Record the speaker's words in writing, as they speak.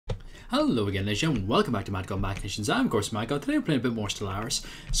Hello again, ladies and gentlemen. Welcome back to Madgod Machinations. I'm, of course, Madgod. Today we're playing a bit more Stellaris.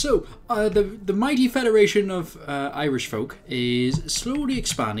 So, the mighty federation of Irish folk is slowly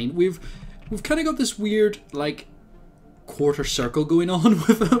expanding. We've kind of got this weird, like, quarter circle going on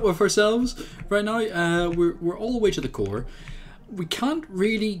with ourselves right now. We're all the way to the core. We can't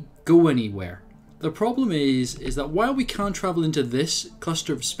really go anywhere. The problem is that while we can't travel into this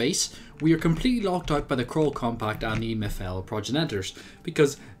cluster of space, we are completely locked out by the Crawl Compact and the Mifel progenitors,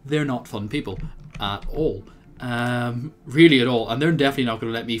 because they're not fun people at all. Really at all. And they're definitely not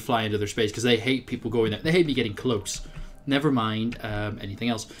going to let me fly into their space, because they hate people going there. They hate me getting close. Never mind anything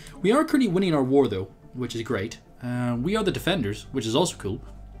else. We are currently winning our war, though, which is great. We are the defenders, which is also cool.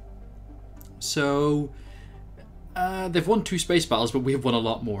 So... they've won 2 space battles, but we have won a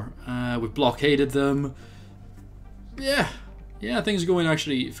lot more. We've blockaded them. Yeah, things are going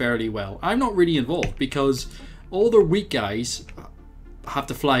actually fairly well. I'm not really involved because all their weak guys have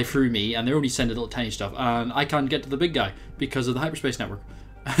to fly through me, and they're only sending little tiny stuff, and I can't get to the big guy because of the hyperspace network.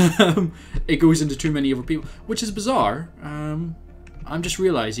 It goes into too many other people, which is bizarre. I'm just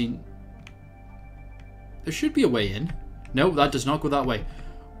realizing there should be a way in. No, that does not go that way.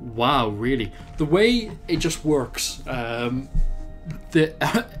 Wow, really? The way it just works, the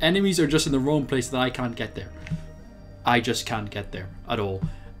enemies are just in the wrong place that I can't get there. I just can't get there at all,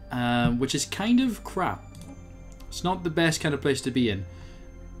 which is kind of crap. It's not the best kind of place to be in.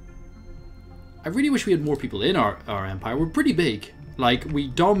 I really wish we had more people in our empire. We're pretty big. Like, we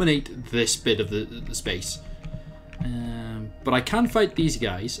dominate this bit of the space. But I can fight these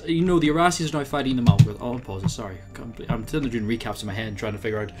guys. You know, the Erasians are now fighting the Madgod. Oh, pause it, sorry. I'm still doing recaps in my head and trying to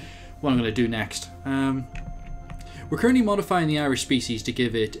figure out what I'm going to do next. We're currently modifying the Irish species to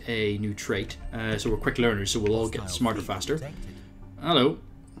give it a new trait. So we're quick learners, so we'll all get smarter faster. Hello.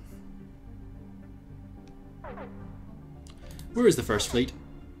 Where is the first fleet?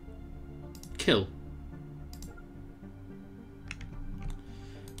 Kill.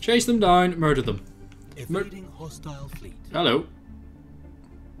 Chase them down, murder them. Evading hostile fleet. Hello.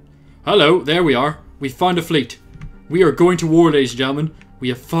 Hello, there we are. We found a fleet. We are going to war, ladies and gentlemen. We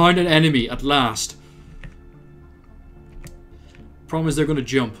have found an enemy at last. Promise they're going to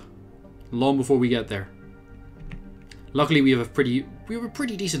jump long before we get there. Luckily, we have a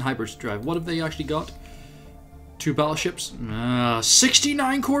pretty decent hyperdrive. What have they actually got? 2 battleships.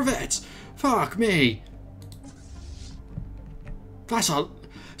 69 corvettes. Fuck me. That's a.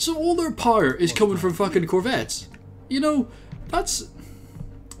 So all their power is coming from fucking corvettes. You know, that's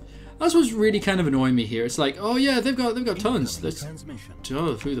what's really kind of annoying me here. It's like, oh yeah, they've got tons. Let's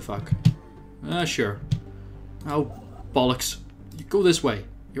who the fuck? Sure. Oh, bollocks. You go this way.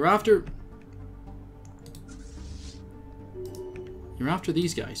 You're after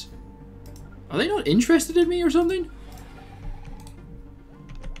these guys. Are they not interested in me or something?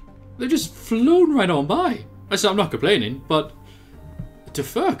 They're just flown right on by. I'm not complaining, but the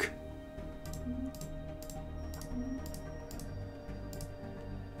fuck?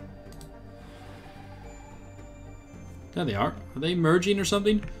 There they are. Are they merging or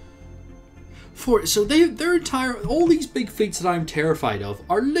something? So their entire, all these big fleets that I'm terrified of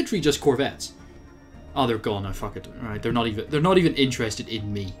are literally just corvettes. Oh, they're gone now. Fuck it. All right, they're not even interested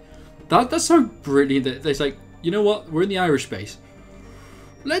in me. That's how brilliant. It's like, you know what? We're in the Irish space.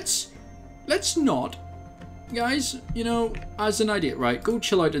 Let's not. Guys, you know, as an idea, right, go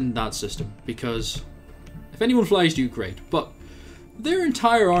chill out in that system, because if anyone flies you, great, but their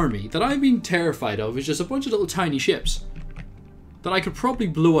entire army that I've been terrified of is just a bunch of little tiny ships that I could probably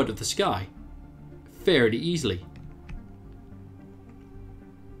blow out of the sky fairly easily.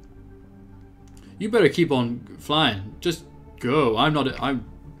 You better keep on flying. Just go.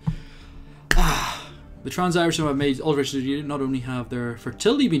 The Trans-Irish have made alterations not only have their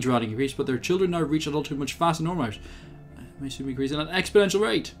fertility been dramatically increased, but their children now reach adulthood much faster than normal Irish. May soon be increasing at an exponential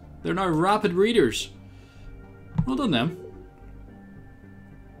rate. They're now rapid readers. Well done, them.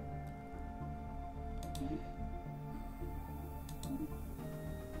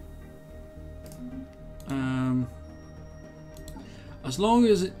 As long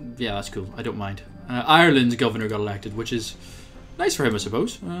as yeah, that's cool. I don't mind. Ireland's governor got elected, which is nice for him, I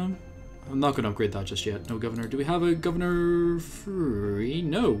suppose. I'm not going to upgrade that just yet. No governor. Do we have a governor free?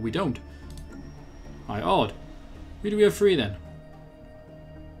 No, we don't. Hi, odd. Who do we have free then?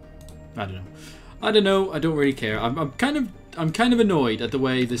 I don't know. I don't really care. I'm kind of annoyed at the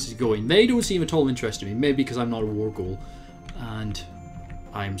way this is going. They don't seem at all interested in me. Maybe because I'm not a war goal and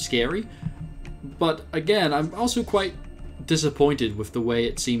I'm scary. But again, I'm also quite disappointed with the way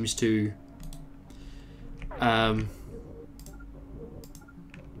it seems to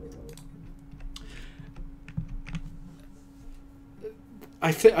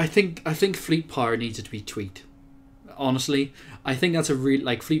I think fleet power needs to be tweaked. Honestly, I think that's a real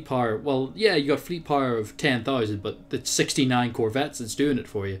like fleet power. Well, yeah, you got fleet power of 10,000, but it's 69 corvettes that's doing it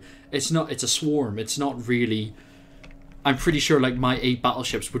for you. It's not. It's a swarm. It's not really. I'm pretty sure like my 8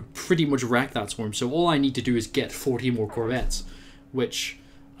 battleships would pretty much wreck that swarm. So all I need to do is get 40 more corvettes, which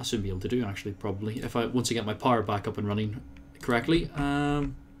I should be able to do actually probably if I once I get my power back up and running correctly.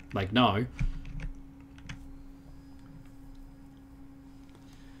 Like now.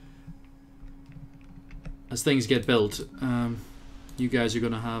 As things get built, you guys are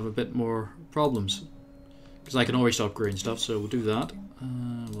going to have a bit more problems. Because I can always upgrade stuff, so we'll do that.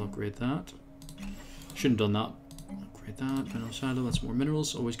 We'll upgrade that. Shouldn't have done that. Upgrade that. Mineral silo, that's more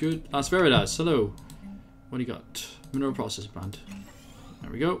minerals, always good. Las Veritas, hello. What do you got? Mineral processing plant.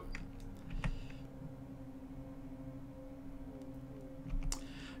 There we go.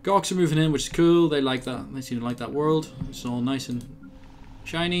 Gawks are moving in, which is cool. They like that. They seem to like that world. It's all nice and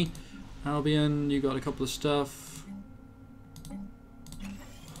shiny. Albion, you got a couple of stuff. A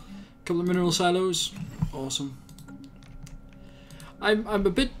couple of mineral silos. Awesome. I'm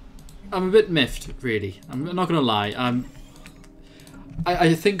a bit miffed, really. I'm not gonna lie.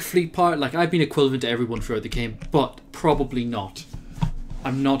 I think fleet power, like I've been equivalent to everyone throughout the game, but probably not.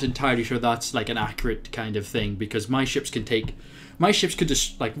 I'm not entirely sure that's like an accurate kind of thing because my ships can take. My ships could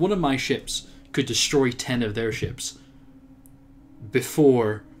just like one of my ships could destroy 10 of their ships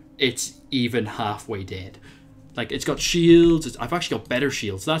before it's even halfway dead. Like it's got shields. I've actually got better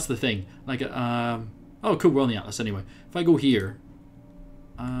shields. That's the thing. Like oh cool, we're on the Atlas anyway. If I go here,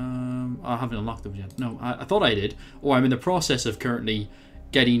 I haven't unlocked them yet. No, I thought I did. Or I'm in the process of currently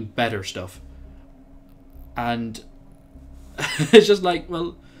getting better stuff. And it's just like,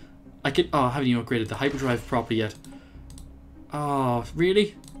 well, I could. Oh, I haven't even upgraded the hyperdrive properly yet. Oh,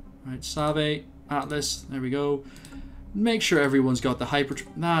 really? Right, Save, Atlas. There we go. Make sure everyone's got the hyper.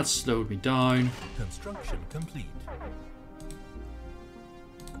 That slowed me down. Construction complete.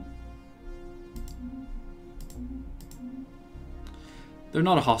 They're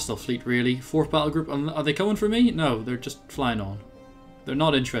not a hostile fleet, really. 4th battle group. Are they coming for me? No, they're just flying on. They're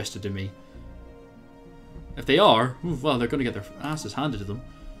not interested in me. If they are, well, they're going to get their asses handed to them.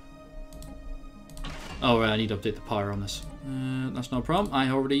 Oh, right, I need to update the power on this. That's no problem. I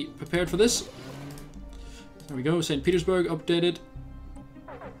already prepared for this. There we go, St. Petersburg updated.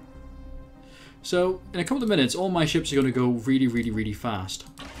 So, in a couple of minutes, all my ships are going to go really, really, really fast.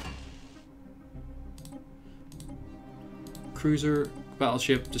 Cruiser,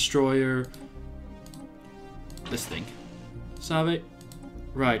 battleship, destroyer. This thing. Save.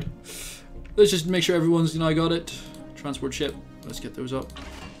 Right. Let's just make sure everyone's, I got it. Transport ship. Let's get those up.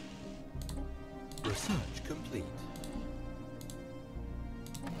 Research complete.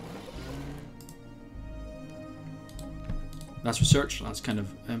 That's research. That's kind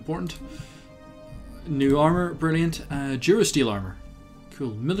of important. New armor. Brilliant. Durasteel armor.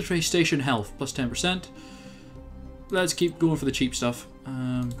 Cool. Military station health. Plus 10%. Let's keep going for the cheap stuff.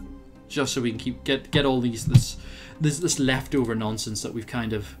 Just so we can get all this leftover nonsense that we've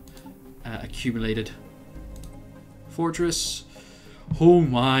kind of accumulated. Fortress. Oh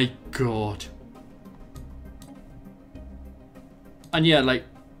my god. And yeah, like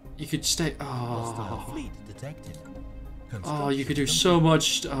you could stay. Hostile fleet detected. Oh, you could do so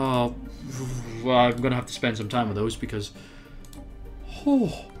much. Oh, well, I'm gonna have to spend some time with those because.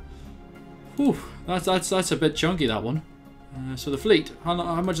 Oh, whew, that's a bit chunky, that one. So the fleet, how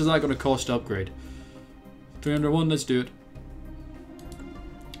much is that going to cost to upgrade? 301. Let's do it.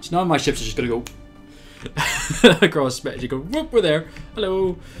 So now my ships are just going to go across space. You go, whoop, we're there.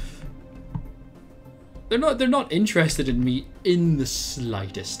 Hello. They're not interested in me in the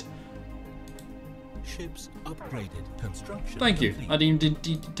slightest. Ships upgraded. Construction. Thank you. complete. I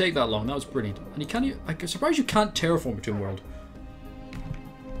didn't take that long. That was brilliant. And I'm surprised you can't terraform a tomb world.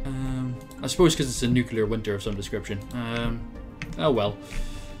 I suppose because it's a nuclear winter of some description. Oh well.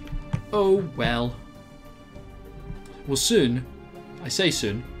 Oh well. Well, soon. I say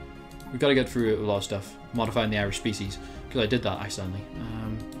soon. We've got to get through a lot of stuff. Modifying the Irish species. Because I did that accidentally.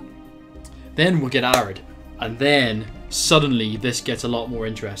 Then we'll get arid. And then, suddenly, this gets a lot more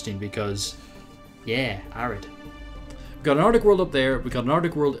interesting because... Yeah, arid. We've got an Arctic world up there. We've got an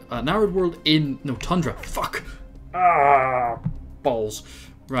Arctic world... an arid world in... No, tundra. Fuck! Ah! Balls.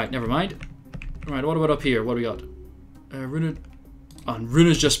 Right, never mind. Right, what about up here? What do we got? Runa... Oh, and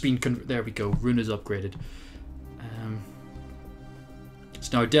Runa's just been... There we go. Runa's upgraded.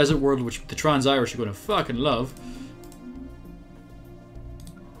 It's now a desert world, which the Trans-Irish are going to fucking love.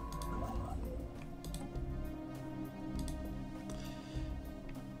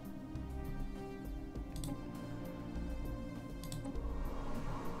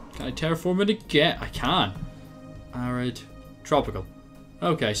 Can I terraform it again? I can. Arid. Tropical.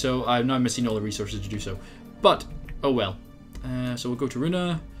 Okay, so I'm now missing all the resources to do so. But, oh well. So we'll go to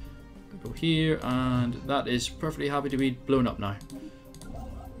Runa. Go here, and that is perfectly happy to be blown up now.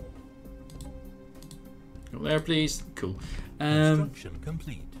 Go there, please. Cool. Construction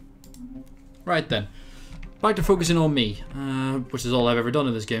complete. Right then. Back to focusing on me, which is all I've ever done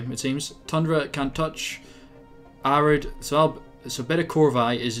in this game, it seems. Tundra can't touch. Arid. So Beta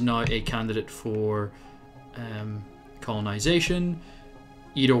Corvi is now a candidate for colonization.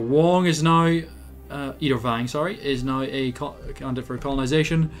 Edo Wong is now... Edo Vang, sorry, is now a candidate for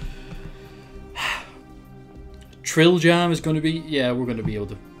colonization. Trill Jam is going to be... Yeah, we're going to be able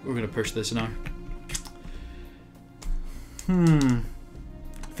to... We're going to push this now.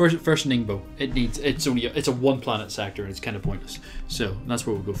 First Ningbo. It's a one planet sector and it's kind of pointless. So that's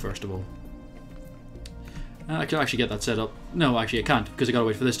where we'll go first of all. I can actually get that set up. No, actually I can't because I gotta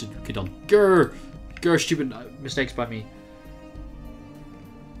wait for this to get done. Grr! Grr, stupid mistakes by me.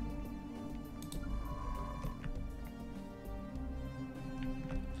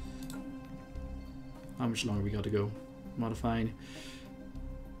 How much longer we got to go? Modifying.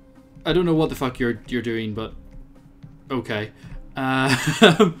 I don't know what the fuck you're doing, but okay.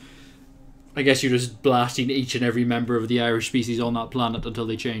 I guess you're just blasting each and every member of the Irish species on that planet until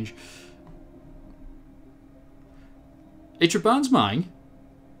they change. Itraban's mine?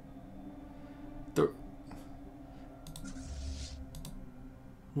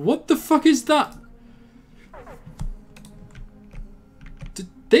 What the fuck is that?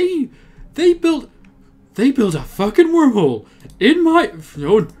 They built a fucking wormhole in my...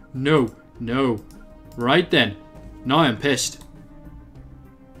 No. Right then. Now I'm pissed.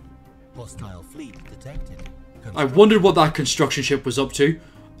 Hostile fleet detected. I wondered what that construction ship was up to.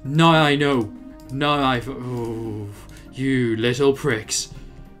 Now I know. Now I've... Oh, you little pricks.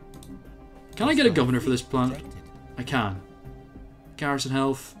 Can I get a governor for this planet? I can. Garrison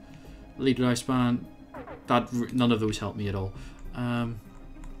health. Leader lifespan. None of those help me at all.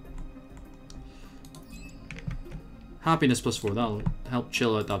 Happiness +4. That'll help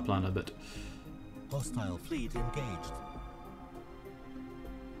chill out that planet a bit. Hostile fleet engaged.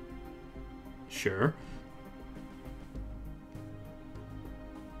 Sure.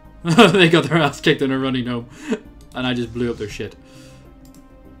 They got their ass kicked and are running home. And I just blew up their shit.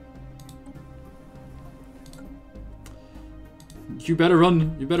 You better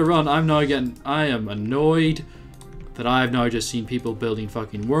run. You better run. I am annoyed that I've now just seen people building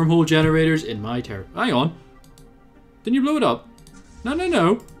fucking wormhole generators in my territory. Hang on. Didn't you blow it up?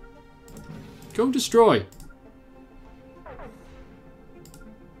 No. Go destroy.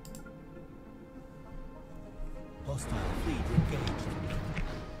 Hostile fleet engaged.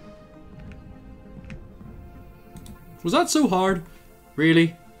 Was that so hard?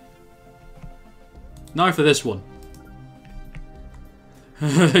 Really? Now for this one.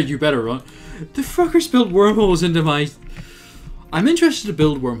 You better run. The fuckers built wormholes into my... I'm interested to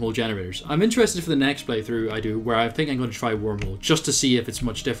build wormhole generators. I'm interested for the next playthrough I do, where I think I'm going to try wormhole, just to see if it's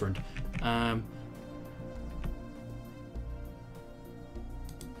much different.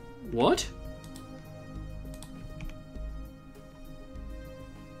 What?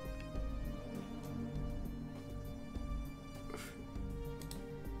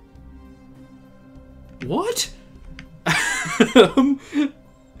 What?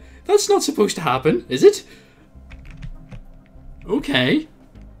 That's not supposed to happen, is it? Okay.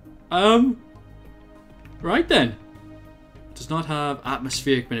 Right then. Does not have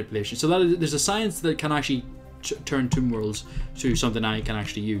atmospheric manipulation. So there's a science that can actually turn tomb worlds to something I can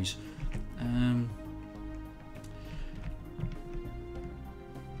actually use.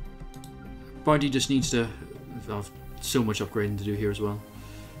 Bounty just needs to have so much upgrading to do here as well.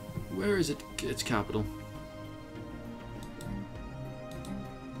 Where is it? Its capital.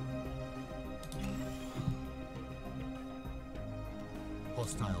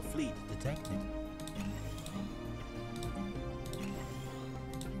 Hostile fleet detected.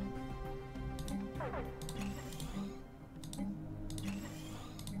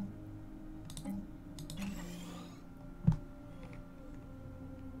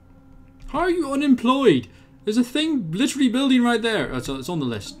 How are you unemployed? There's a thing literally building right there. It's on the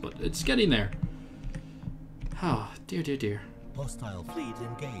list, but it's getting there. Ah, dear. Hostile fleet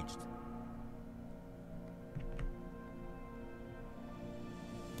engaged.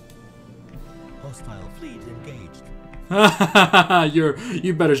 Hostile fleet engaged.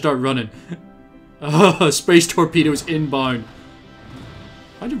 You better start running. Space torpedoes inbound.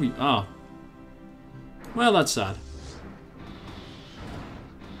 How did we... Ah. Well, that's sad.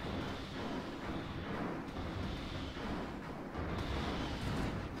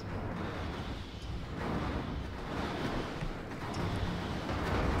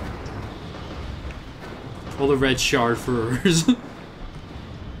 All the red shard furors.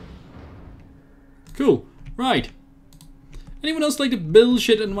 Cool. Right. Anyone else like to build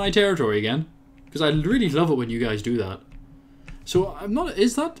shit in my territory again? Because I really love it when you guys do that. So I'm not...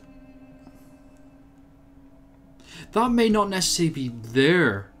 Is that... That may not necessarily be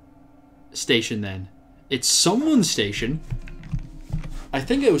their station then. It's someone's station. I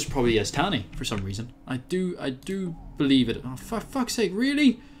think it was probably Estani for some reason. I do believe it. Oh, for fuck's sake,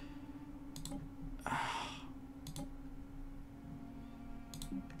 really?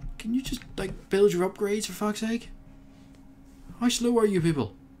 Can you just, like, build your upgrades for fuck's sake? How slow are you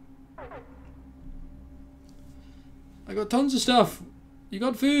people? I got tons of stuff. You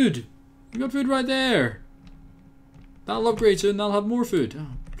got food. You got food right there. That'll upgrade soon, that'll have more food.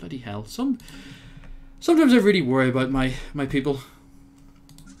 Oh, bloody hell. Sometimes I really worry about my people.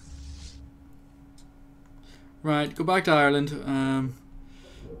 Right, go back to Ireland.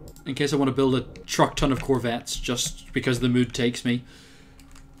 In case I want to build a truck ton of Corvettes just because the mood takes me.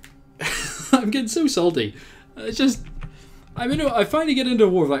 I'm getting so salty. It's just... I mean, I finally get into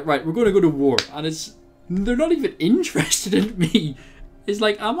war. Like, right, we're going to go to war. And it's... They're not even interested in me. It's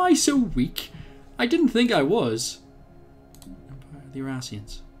like, am I so weak? I didn't think I was. The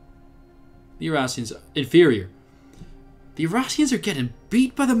Eurasians. The Eurasians, inferior. The Eurasians are getting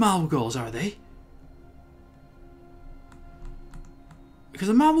beat by the Madgods, are they? Because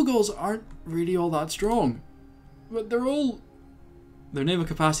the Madgods aren't really all that strong. But they're all... Their naval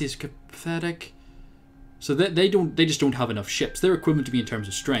capacity is pathetic. So they just don't have enough ships. They're equivalent to me in terms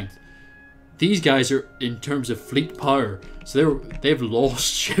of strength. These guys are in terms of fleet power. So they've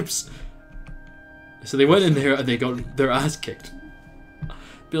lost ships. So they went in there and they got their ass kicked.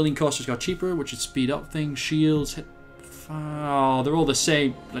 Building costs just got cheaper, which would speed up things. Shields hit... Oh, they're all the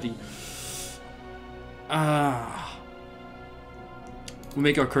same. Bloody... We'll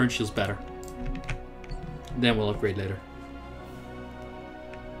make our current shields better. Then we'll upgrade later.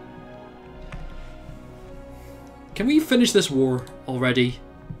 Can we finish this war already?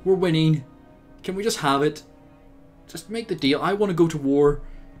 We're winning. Can we just have it? Just make the deal. I want to go to war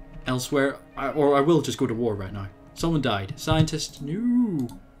elsewhere. Or I will just go to war right now. Someone died. Scientist? No.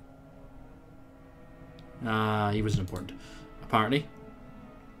 He wasn't important. Apparently.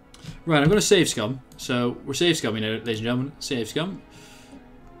 Right, I'm going to save scum. So, we're save scumming now, ladies and gentlemen. Save scum.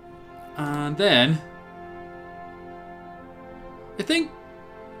 And then... I think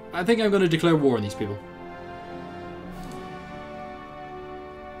I'm going to declare war on these people.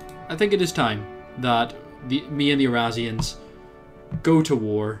 I think it is time that me and the Eurasians go to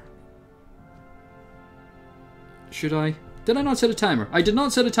war. Should I? Did I not set a timer? I did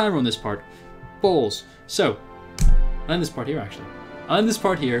not set a timer on this part. Balls. So, I'll end this part here actually. I'll end this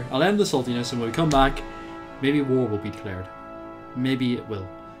part here. I'll end the saltiness, and when we come back, maybe war will be declared. Maybe it will.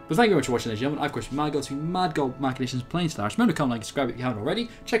 But thank you very much for watching, ladies and gentlemen. I've, of course, Madgod, to Madgod Machinations playing Stellaris. Remember to comment, like, subscribe if you haven't already.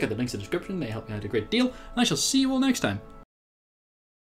 Check out the links in the description. They help me out a great deal. And I shall see you all next time.